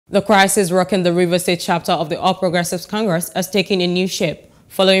The crisis rocking the Rivers State chapter of the All Progressives Congress has taken a new shape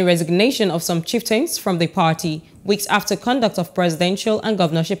following resignation of some chieftains from the party weeks after conduct of Presidential and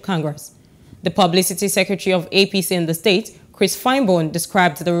Governorship Congress. The Publicity Secretary of A.P.C in the state, Chris Finebone,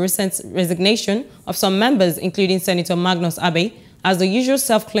 described the recent resignation of some members, including Senator Magnus Abe, as the usual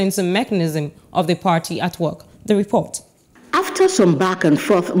self-cleansing mechanism of the party at work. The report. After some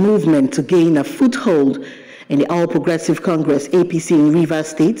back-and-forth movement to gain a foothold in the All Progressive Congress A.P.C in Rivers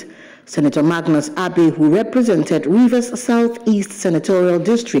State, Senator Magnus Abe, who represented Rivers Southeast Senatorial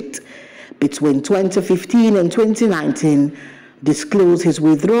District between 2015 and 2019, disclosed his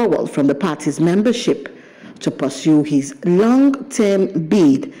withdrawal from the party's membership to pursue his long-term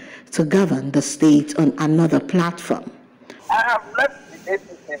bid to govern the state on another platform. I have left the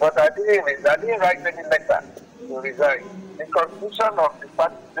A.P.C, but I didn't write any letter to resign. The constitution of the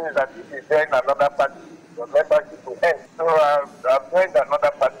party says that if you join another party, your membership will end. So I've joined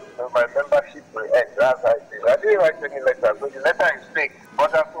another party, so my membership will end. That's how I say. I didn't write any letter, so the letter is fake.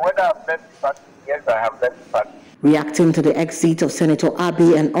 But as to whether I've left the party, yes, I have left the party. Reacting to the exit of Senator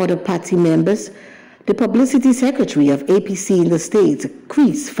Abe and other party members, the Publicity Secretary of A.P.C in the state,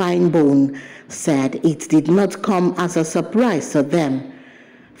 Chris Finebone, said it did not come as a surprise to them.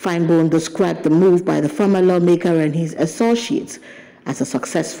 Finebone described the move by the former lawmaker and his associates as a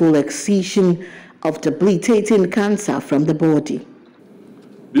successful excision of debilitating cancer from the body.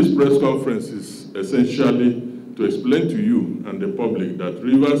 This press conference is essentially to explain to you and the public that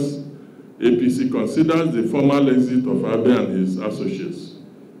Rivers A.P.C considers the formal exit of Abe and his associates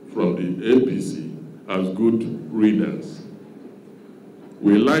from the A.P.C as good riddance.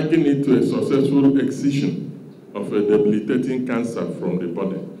 We liken it to a successful excision of a debilitating cancer from the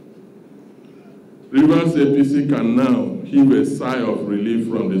body. Rivers A.P.C can now heave a sigh of relief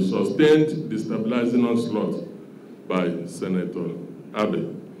from the sustained destabilizing onslaught by Senator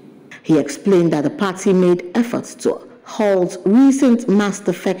Abe. He explained that the party made efforts to halt recent mass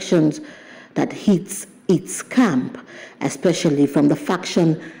defections that hit its camp, especially from the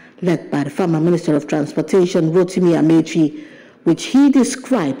faction led by the former Minister of Transportation, Rotimi Amechi, which he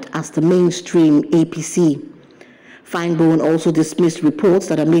described as the mainstream A.P.C. Finebone also dismissed reports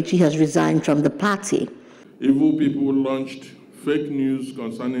that Amechi has resigned from the party. Evil people launched fake news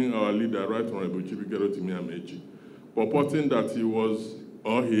concerning our leader, Right Honorable Chief Rotimi Amechi, purporting that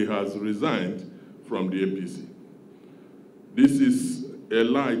he has resigned from the A.P.C. This is a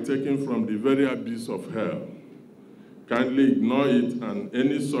lie taken from the very abyss of hell. Kindly ignore it and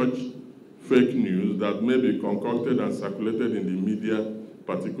any such fake news that may be concocted and circulated in the media,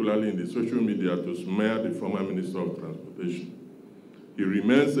 particularly in the social media, to smear the former Minister of Transportation. He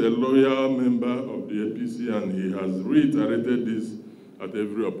remains a loyal member of the A.P.C and he has reiterated this at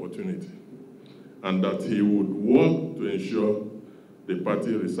every opportunity, and that he would work to ensure the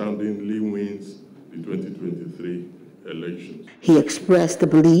party resoundingly wins the 2023 elections. He expressed the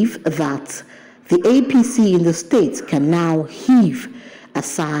belief that the A.P.C in the state can now heave a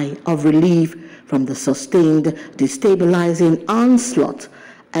sigh of relief from the sustained destabilizing onslaught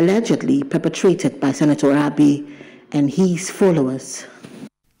allegedly perpetrated by Senator Abe and his followers.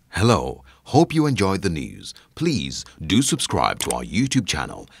 Hello, hope you enjoyed the news. Please do subscribe to our YouTube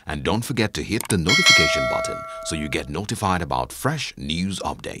channel and don't forget to hit the notification button so you get notified about fresh news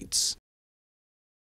updates.